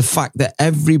 The fact that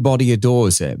everybody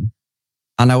adores him.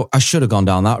 And I should have gone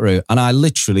down that route. And I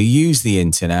literally used the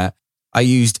internet. I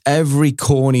used every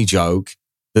corny joke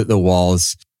that there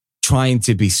was, trying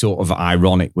to be sort of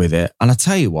ironic with it. And I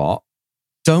tell you what,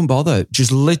 don't bother.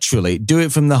 Just literally do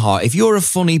it from the heart. If you're a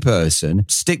funny person,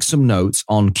 stick some notes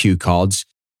on cue cards.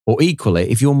 Or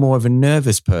equally, if you're more of a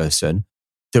nervous person,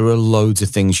 there are loads of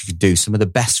things you could do. Some of the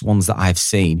best ones that I've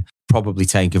seen, probably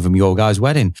taken from your guys'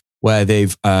 wedding, where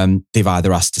they've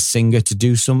either asked a singer to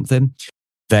do something,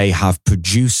 they have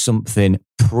produced something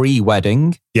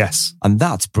pre-wedding. Yes. And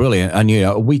that's brilliant.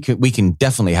 And, we can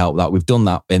definitely help that. We've done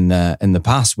that in the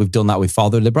past. We've done that with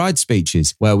Father of the Bride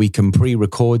speeches, where we can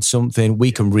pre-record something,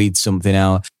 we can read something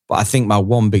out. But I think my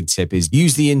one big tip is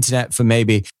use the internet for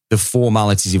maybe the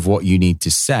formalities of what you need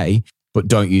to say, but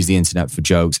don't use the internet for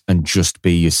jokes and just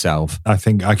be yourself. I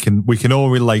think we can all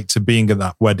relate to being at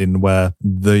that wedding where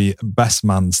the best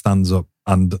man stands up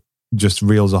and just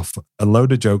reels off a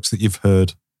load of jokes that you've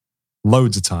heard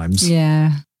loads of times.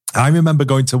 Yeah. I remember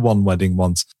going to one wedding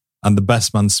once and the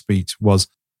best man's speech was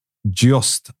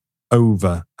just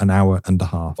over an hour and a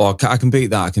half. Oh, I can beat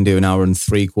that. I can do an hour and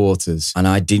 3/4. And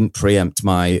I didn't preempt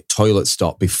my toilet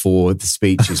stop before the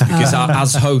speeches because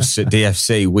as hosts at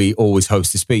DFC, we always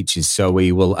host the speeches. So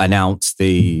we will announce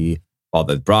the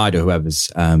bride or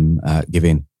whoever's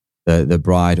giving the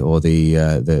bride or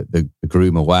the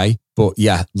groom away. But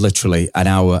yeah, literally an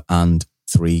hour and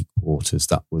 3/4.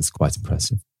 That was quite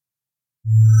impressive.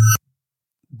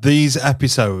 These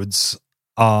episodes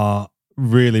are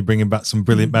really bringing back some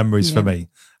brilliant memories for me.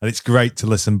 And it's great to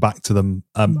listen back to them.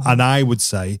 And I would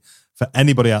say for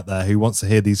anybody out there who wants to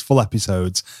hear these full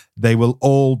episodes, they will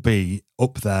all be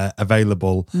up there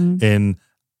available in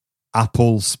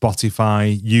Apple,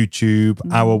 Spotify, YouTube,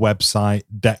 our website,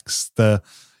 Dexter,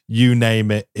 you name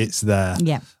it, it's there.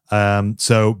 Yeah.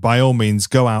 So by all means,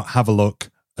 go out, have a look.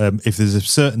 If there's a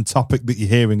certain topic that you're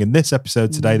hearing in this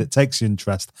episode today that takes your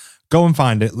interest, go and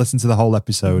find it, listen to the whole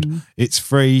episode. It's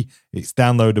free, it's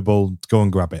downloadable, go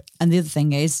and grab it. And the other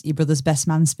thing is, your brother's best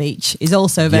man speech is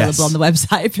also available on the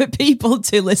website for people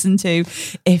to listen to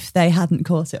if they hadn't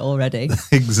caught it already.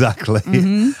 Exactly.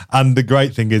 And the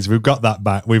great thing is we've got that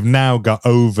back. We've now got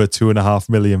over 2.5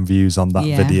 million views on that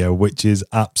video, which is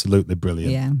absolutely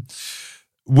brilliant. Yeah.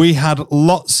 We had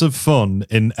lots of fun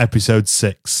in episode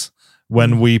 6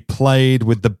 when we played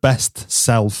with the Best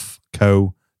Self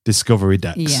Co. Discovery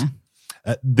decks. Yeah.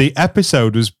 The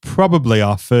episode was probably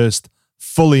our first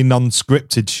fully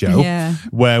non-scripted show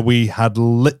where we had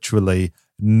literally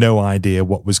no idea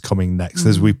what was coming next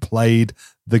as we played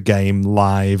the game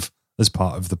live as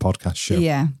part of the podcast show.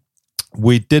 Yeah.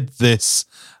 We did this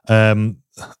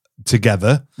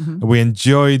together. We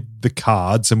enjoyed the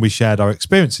cards and we shared our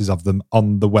experiences of them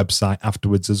on the website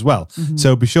afterwards as well.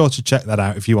 So be sure to check that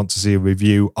out if you want to see a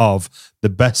review of the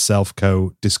Best Self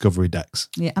Co. Discovery decks.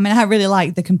 Yeah, I mean, I really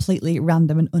like the completely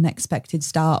random and unexpected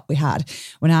start we had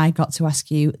when I got to ask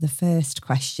you the first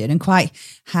question, and quite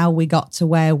how we got to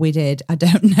where we did, I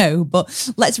don't know.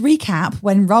 But let's recap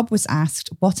when Rob was asked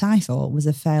what I thought was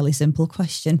a fairly simple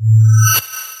question.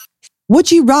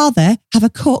 Would you rather have a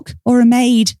cook or a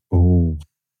maid? Oh,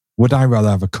 would I rather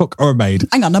have a cook or a maid?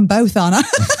 Hang on, I'm both, aren't I?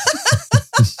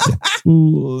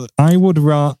 I would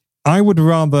rather. I would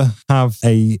rather have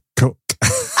a cook.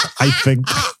 I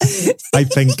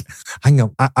think. Hang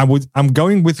on. I'm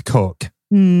going with cook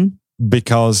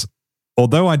because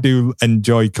although I do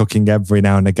enjoy cooking every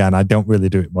now and again, I don't really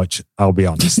do it much. I'll be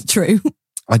honest. True.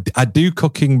 I do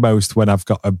cooking most when I've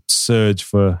got a surge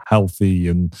for healthy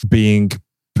and being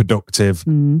productive.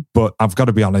 But I've got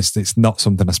to be honest, it's not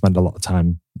something I spend a lot of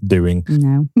time doing.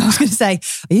 No. I was going to say,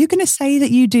 are you going to say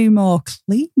that you do more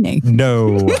cleaning?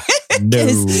 No.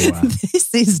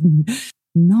 This is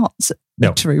not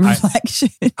a true reflection.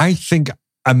 I think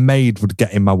a maid would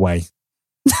get in my way.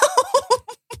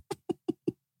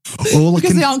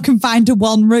 Because they aren't confined to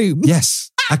one room.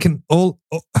 Yes. I can all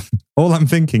I'm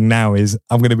thinking now is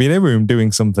I'm going to be in a room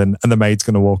doing something and the maid's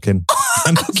going to walk in.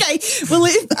 Okay, we'll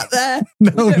leave that there.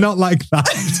 No, not like that.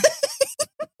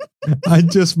 I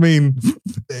just mean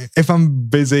if I'm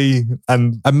busy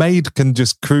and a maid can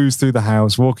just cruise through the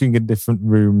house, walking in different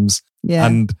rooms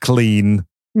and clean.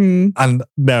 And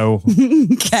no.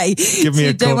 Okay. Give me so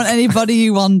you don't want anybody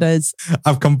who wanders.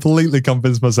 I've completely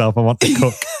convinced myself I want to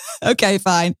cook. Okay,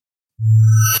 fine.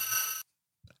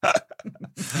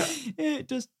 It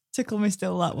just tickled me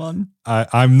still, that one.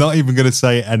 I'm not even going to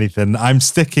say anything. I'm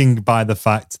sticking by the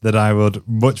fact that I would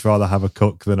much rather have a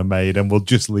cook than a maid, and we'll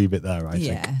just leave it there, I think.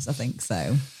 Yes, I think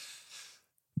so.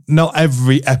 Not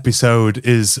every episode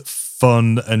is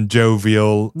fun and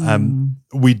jovial.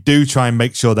 We do try and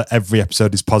make sure that every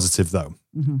episode is positive, though.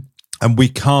 And we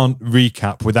can't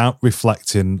recap without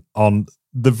reflecting on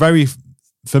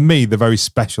for me, the very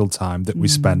special time that we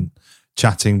spent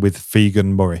chatting with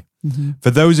Figen Murray. For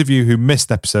those of you who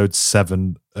missed episode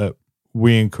 7,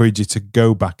 we encourage you to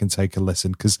go back and take a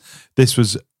listen because this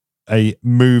was a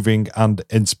moving and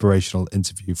inspirational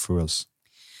interview for us.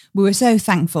 We were so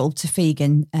thankful to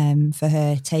Figen for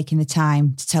her taking the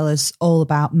time to tell us all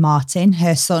about Martin,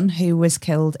 her son, who was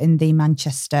killed in the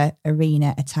Manchester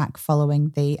Arena attack following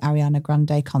the Ariana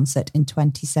Grande concert in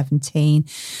 2017,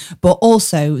 but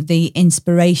also the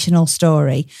inspirational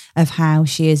story of how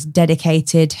she has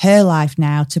dedicated her life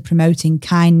now to promoting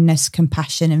kindness,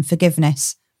 compassion and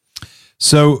forgiveness.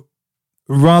 So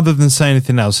rather than say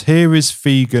anything else, here is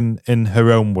Figen in her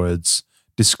own words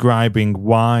describing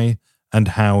why and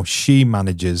how she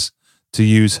manages to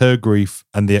use her grief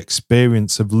and the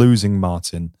experience of losing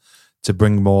Martin to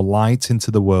bring more light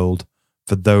into the world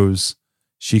for those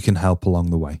she can help along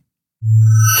the way.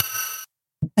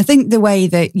 I think the way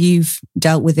that you've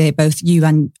dealt with it, both you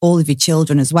and all of your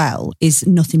children as well, is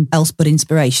nothing else but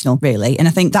inspirational, really. And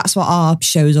I think that's what our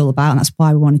show is all about. And that's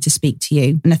why we wanted to speak to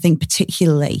you. And I think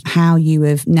particularly how you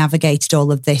have navigated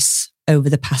all of this over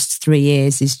the past 3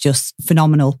 years is just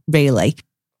phenomenal, really.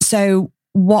 So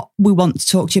what we want to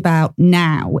talk to you about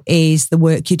now is the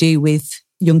work you do with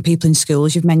young people in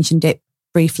schools. You've mentioned it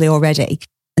briefly already.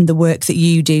 And the work that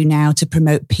you do now to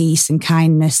promote peace and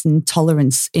kindness and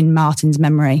tolerance in Martin's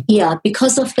memory. Yeah,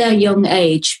 because of their young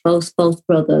age, both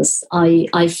brothers,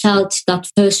 I felt that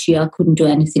first year I couldn't do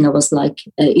anything. I was like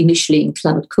initially in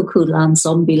Cloud Cuckoo Land,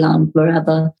 Zombie Land,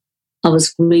 wherever. I was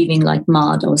grieving like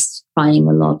mad. I was crying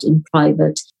a lot in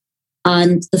private.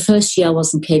 And the first year I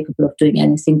wasn't capable of doing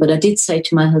anything. But I did say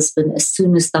to my husband, as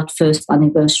soon as that first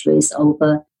anniversary is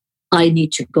over, I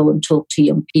need to go and talk to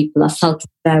young people. I felt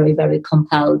very, very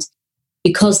compelled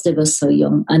because they were so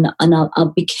young. And I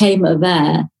became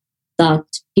aware that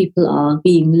people are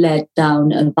being led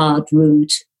down a bad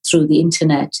route through the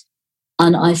internet.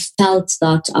 And I felt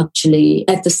that actually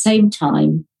at the same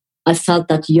time, I felt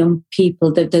that young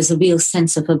people, that there's a real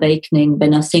sense of awakening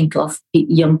when I think of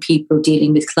young people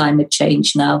dealing with climate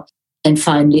change now and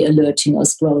finally alerting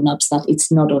us grown-ups that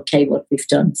it's not okay what we've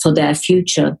done for their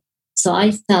future. So I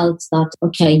felt that,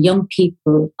 okay, young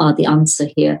people are the answer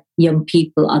here. Young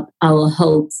people are our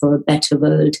hope for a better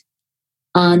world.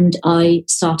 And I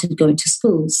started going to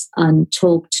schools and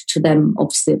talked to them,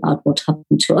 obviously, about what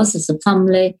happened to us as a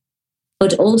family,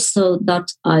 but also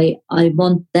that I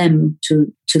want them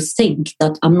to think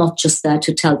that I'm not just there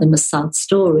to tell them a sad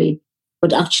story,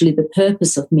 but actually the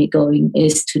purpose of me going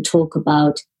is to talk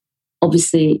about,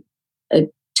 obviously,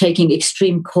 taking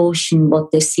extreme caution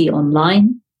what they see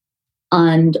online.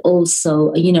 And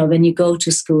also, you know, when you go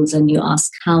to schools and you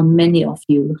ask how many of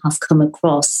you have come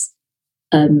across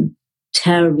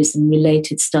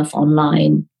terrorism-related stuff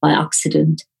online by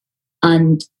accident,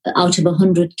 and out of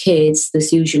 100 kids,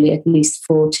 there's usually at least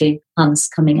 40 hands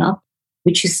coming up,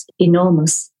 which is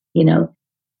enormous, you know,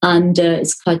 and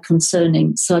it's quite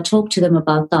concerning. So I talk to them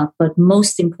about that. But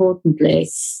most importantly,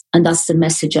 and that's the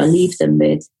message I leave them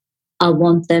with, I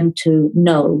want them to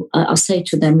know, I say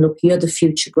to them, look, you're the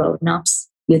future grown-ups,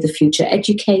 you're the future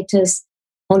educators,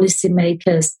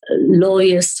 policymakers,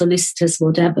 lawyers, solicitors,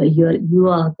 whatever. You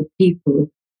are the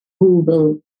people who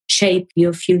will shape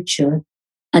your future,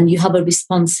 and you have a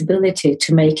responsibility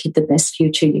to make it the best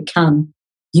future you can.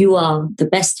 You are the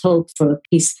best hope for a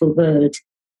peaceful world.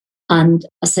 And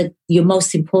I said, your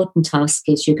most important task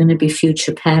is you're going to be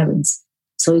future parents.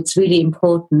 So it's really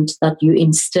important that you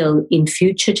instill in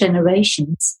future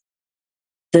generations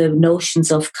the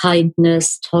notions of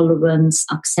kindness, tolerance,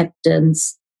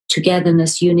 acceptance,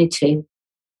 togetherness, unity.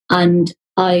 And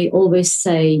I always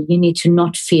say you need to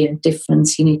not fear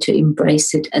difference. You need to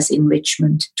embrace it as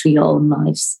enrichment to your own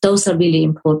lives. Those are really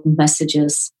important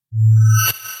messages.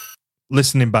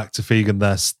 Listening back to Figen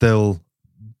there still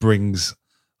brings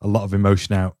a lot of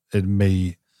emotion out in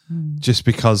me, just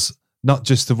because not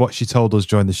just of what she told us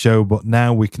during the show, but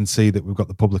now we can see that we've got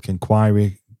the public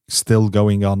inquiry still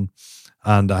going on.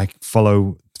 And I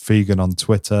follow Figen on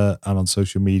Twitter and on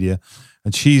social media,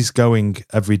 and she's going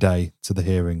every day to the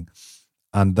hearing.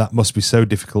 And that must be so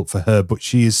difficult for her, but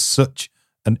she is such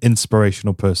an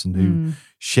inspirational person who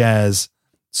shares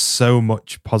so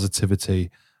much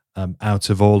positivity out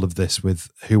of all of this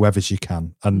with whoever she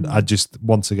can. And I just,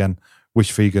 once again,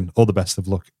 wish Figen all the best of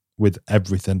luck with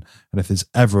everything. And if there's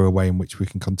ever a way in which we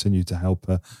can continue to help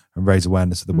her and raise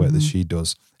awareness of the work that she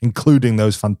does, including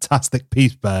those fantastic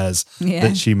peace bears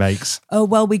that she makes. Oh,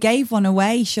 well, we gave one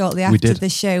away shortly after the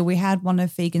show. We had one of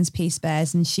Figen's peace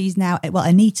bears, and she's now, well,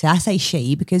 Anita, I say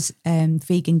she because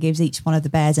Figen gives each one of the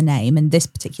bears a name, and this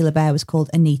particular bear was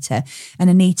called Anita. And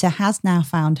Anita has now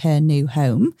found her new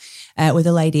home with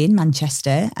a lady in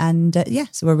Manchester. And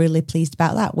so we're really pleased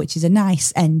about that, which is a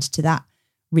nice end to that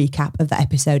recap of the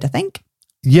episode, I think.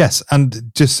 Yes,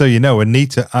 and just so you know,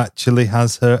 Anita actually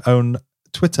has her own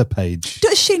Twitter page.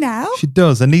 Does she now? She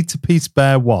does. Anita Peace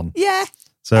Bear 1. Yeah.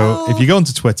 So if you go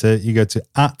onto Twitter, you go to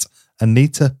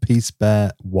 @Anita Peace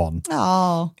Bear 1.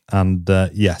 Oh. And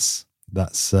yes,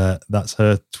 that's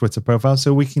her Twitter profile.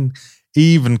 So we can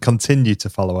even continue to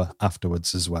follow her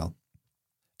afterwards as well.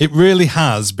 It really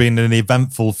has been an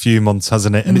eventful few months,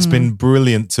 hasn't it? And it's been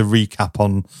brilliant to recap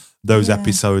on those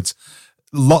episodes.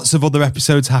 Lots of other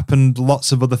episodes happened.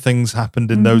 Lots of other things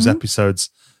happened in those episodes.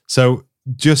 So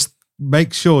just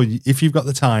make sure, if you've got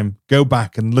the time, go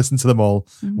back and listen to them all.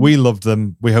 We loved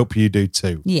them. We hope you do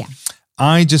too. Yeah.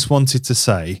 I just wanted to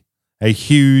say a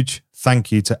huge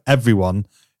thank you to everyone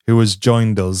who has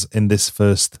joined us in this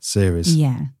first series.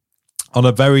 Yeah. On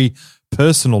a very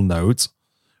personal note,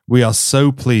 we are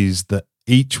so pleased that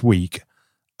each week,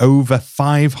 over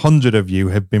 500 of you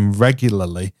have been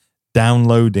regularly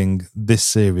downloading this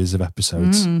series of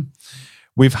episodes.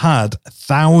 We've had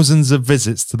thousands of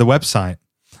visits to the website,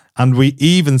 and we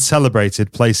even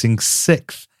celebrated placing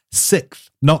sixth,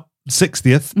 not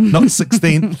 60th, not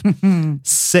 16th,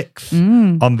 sixth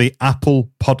on the Apple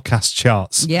podcast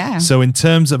charts. Yeah. So in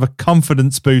terms of a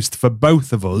confidence boost for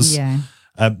both of us,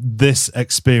 this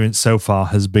experience so far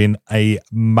has been a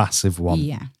massive one.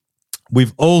 Yeah.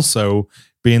 We've also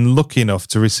been lucky enough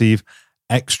to receive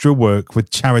extra work with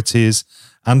charities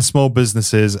and small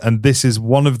businesses, and this is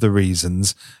one of the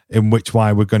reasons in which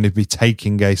why we're going to be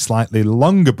taking a slightly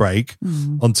longer break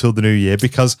until the new year,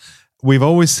 because we've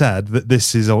always said that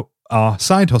this is our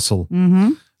side hustle.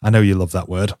 I know you love that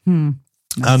word. And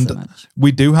so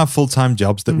we do have full-time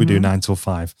jobs that we do 9 till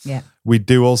 5. Yeah. We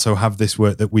do also have this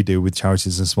work that we do with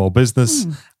charities and small business,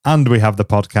 and we have the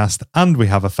podcast, and we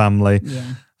have a family,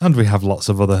 and we have lots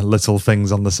of other little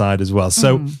things on the side as well.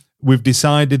 So we've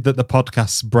decided that the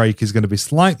podcast's break is going to be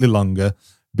slightly longer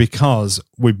because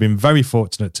we've been very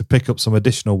fortunate to pick up some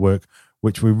additional work,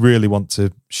 which we really want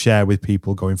to share with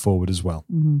people going forward as well.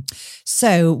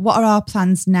 So what are our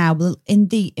plans now? Well, in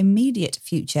the immediate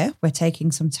future, we're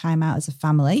taking some time out as a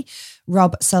family.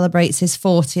 Rob celebrates his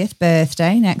 40th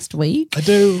birthday next week. I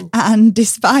do. And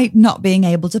despite not being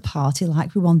able to party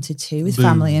like we wanted to with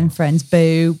family and friends,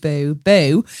 boo,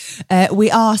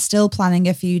 we are still planning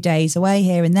a few days away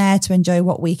here and there to enjoy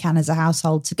what we can as a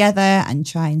household together and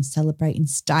try and celebrate in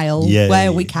style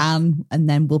where we can. And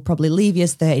then we'll probably leave you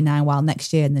as 39 while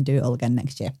next year and then do it all again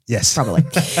next year. Yes. Probably.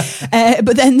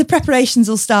 But then the preparations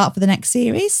will start for the next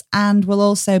series, and we'll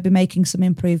also be making some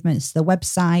improvements to the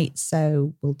website.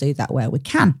 So we'll do that where we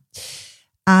can.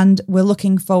 And we're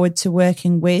looking forward to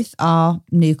working with our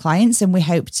new clients, and we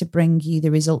hope to bring you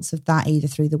the results of that either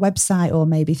through the website or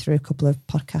maybe through a couple of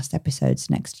podcast episodes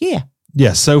next year.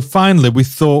 Yeah, so finally, we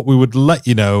thought we would let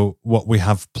you know what we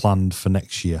have planned for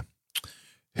next year.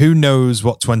 Who knows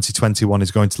what 2021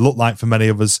 is going to look like for many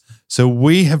of us. So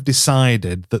we have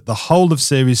decided that the whole of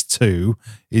Series 2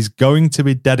 is going to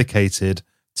be dedicated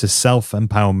to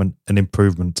self-empowerment and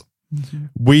improvement.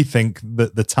 We think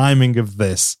that the timing of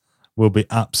this will be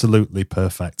absolutely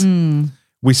perfect.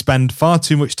 We spend far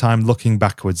too much time looking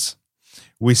backwards.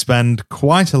 We spend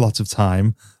quite a lot of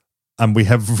time, and we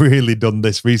have really done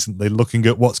this recently, looking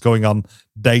at what's going on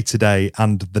day to day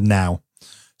and the now.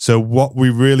 So what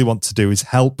we really want to do is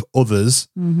help others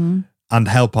and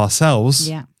help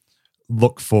ourselves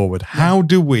look forward. How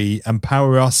do we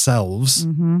empower ourselves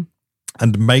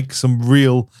and make some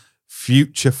real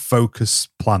future focus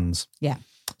plans? Yeah.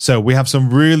 So we have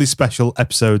some really special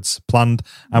episodes planned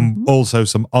and also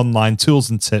some online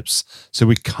tools and tips. So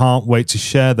we can't wait to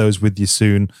share those with you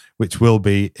soon, which will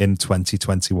be in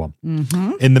 2021.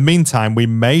 In the meantime, we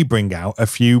may bring out a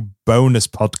few bonus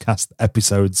podcast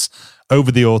episodes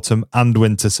over the autumn and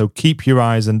winter. So keep your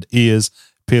eyes and ears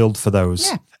peeled for those.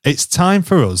 Yeah. It's time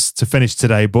for us to finish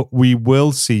today, but we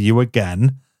will see you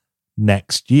again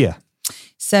next year.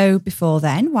 So before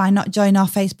then, why not join our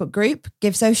Facebook group,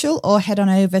 Give Social, or head on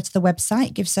over to the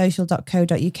website,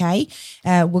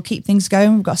 givesocial.co.uk. We'll keep things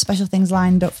going. We've got special things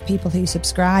lined up for people who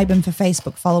subscribe, and for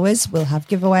Facebook followers, we'll have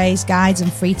giveaways, guides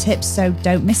and free tips, so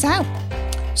don't miss out.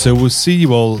 So we'll see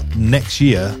you all next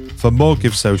year for more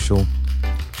Give Social.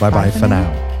 Bye-bye for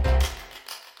now.